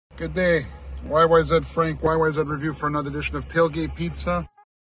Good day. YYZ Frank, YYZ Review for another edition of Tailgate Pizza.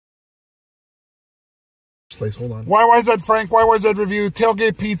 Slice, hold on. YYZ Frank, YYZ Review,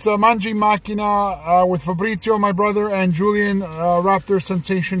 Tailgate Pizza, Mangi Macchina with Fabrizio, my brother, and Julian, Raptors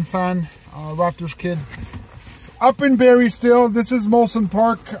sensation fan, Raptors kid. Up in Barrie still. This is Molson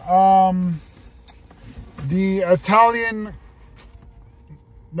Park. The Italian...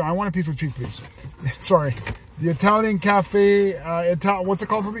 No, I want a piece with cheese, please. Sorry. The Italian Cafe, what's it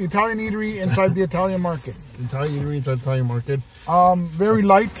called for me? Italian Eatery inside the Italian Market. Italian Eatery inside the Italian Market. Very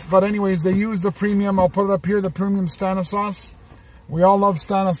light, but anyways, they use the premium, I'll put it up here, the premium Stana sauce. We all love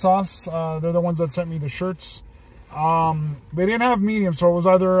Stana sauce. They're the ones that sent me the shirts. They didn't have medium, so it was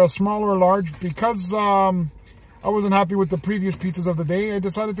either a small or a large. Because I wasn't happy with the previous pizzas of the day, I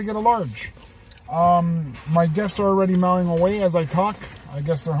decided to get a large. My guests are already mowing away as I talk. I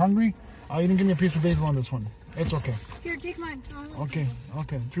guess they're hungry. You didn't give me a piece of basil on this one. It's okay. Here, take mine. Okay.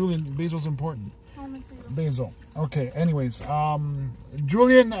 Julian, basil's important. Basil. Okay, anyways.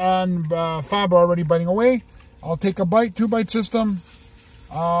 Julian and Fab are already biting away. I'll take a bite, 2-bite system.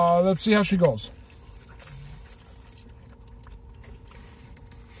 Let's see how she goes.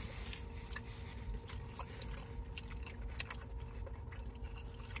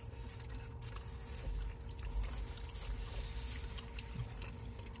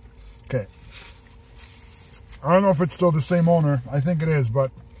 Okay. I don't know if it's still the same owner. I think it is,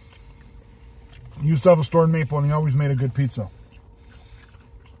 but he used to have a store in Maple and he always made a good pizza.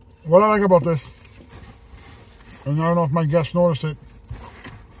 What I like about this, and I don't know if my guests notice it,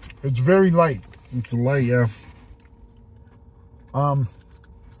 it's very light. It's light, yeah.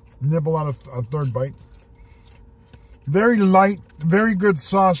 Nibble on a third bite. Very light, very good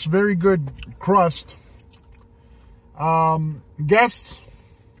sauce, very good crust. Guests,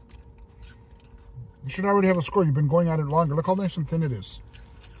 you should already have a score. You've been going at it longer. Look how nice and thin it is.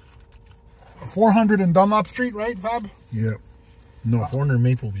 400 in Dunlop Street, right, Fab? Yeah. No, 400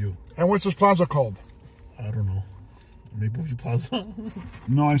 Mapleview. And what's this plaza called? I don't know. Mapleview Plaza?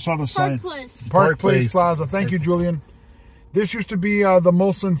 No, I saw the sign. Park Place Plaza. Thank you, Julian. This used to be the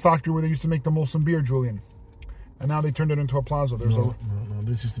Molson factory where they used to make the Molson beer, Julian. And now they turned it into a plaza. No.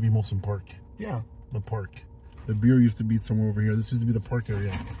 This used to be Molson Park. Yeah. The park. The beer used to be somewhere over here. This used to be the park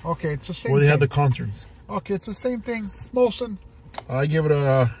area. Okay, it's the same Where they thing. had the concerts. Okay, it's the same thing. It's Molson. I give it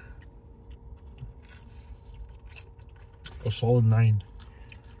a solid 9.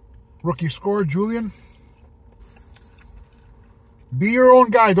 Rookie score, Julian. Be your own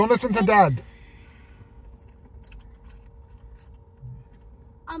guy. Don't listen to Dad.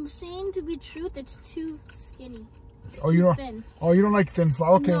 I'm saying to be truth, it's too skinny. Oh, you don't. Thin. Oh, you don't like thin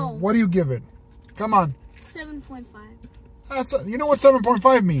slice. Okay, No. what do you give it? Come on. 7.5. You know what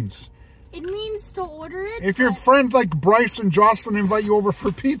 7.5 means. It means to order it. If your friends like Bryce and Jocelyn invite you over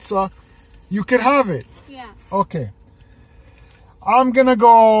for pizza, you could have it. Yeah. Okay. I'm going to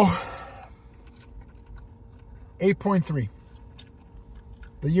go 8.3.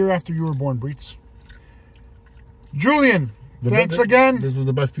 The year after you were born, Breitz. Julian, thanks again. This was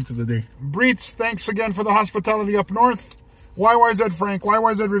the best pizza of the day. Breitz, thanks again for the hospitality up north. YYZ Frank,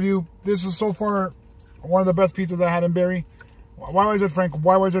 YYZ Review. This is so far one of the best pizzas I had in Barrie. YYZ Frank,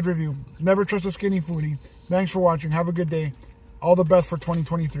 YYZ Review. Never trust a skinny foodie. Thanks for watching. Have a good day. All the best for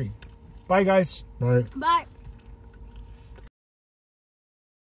 2023. Bye, guys. Bye. Bye.